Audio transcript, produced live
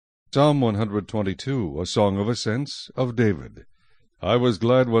Psalm 122, a song of ascents, of David. I was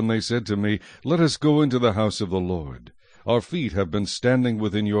glad when they said to me, Let us go into the house of the Lord. Our feet have been standing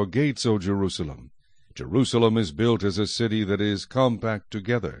within your gates, O Jerusalem. Jerusalem is built as a city that is compact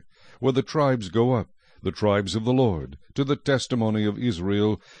together, where the tribes go up, the tribes of the Lord, to the testimony of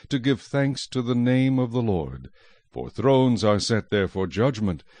Israel, to give thanks to the name of the Lord. For thrones are set there for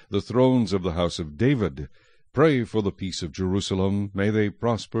judgment, the thrones of the house of David. Pray for the peace of Jerusalem. May they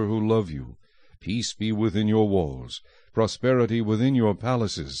prosper who love you. Peace be within your walls, prosperity within your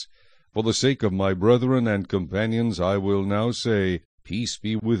palaces. For the sake of my brethren and companions I will now say, Peace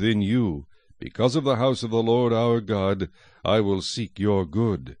be within you. Because of the house of the Lord our God, I will seek your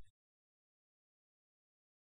good.